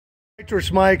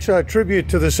Actress Mike's tribute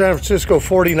to the San Francisco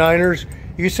 49ers.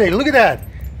 You say, look at that.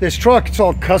 This truck, it's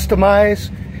all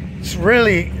customized. It's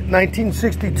really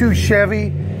 1962 Chevy.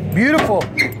 Beautiful.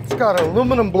 It's got an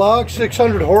aluminum block,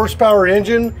 600 horsepower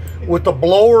engine with the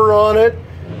blower on it.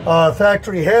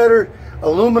 Factory header,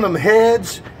 aluminum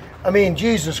heads. I mean,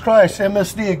 Jesus Christ,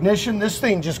 MSD ignition. This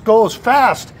thing just goes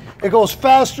fast. It goes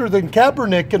faster than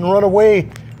Kaepernick can run away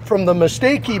from the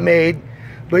mistake he made.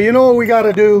 But you know what we got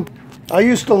to do? I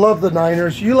used to love the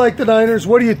Niners. You like the Niners?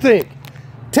 What do you think?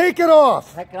 Take it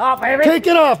off. Take it off, baby. Take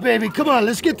it off, baby. Come on,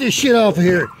 let's get this shit off of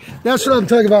here. That's what I'm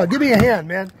talking about. Give me a hand,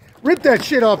 man. Rip that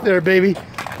shit off there, baby.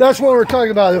 That's what we're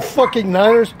talking about, the fucking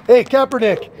Niners. Hey,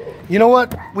 Kaepernick, you know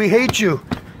what? We hate you.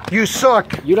 You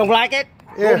suck. You don't like it?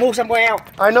 Yeah. Go move somewhere else.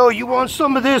 I know, you want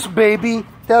some of this, baby.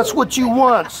 That's what you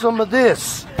want, some of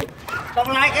this. Don't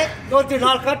like it? Go to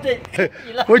another country.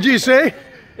 What'd you say?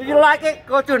 If you like it,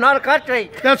 go to another country.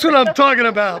 That's what I'm talking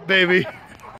about, baby.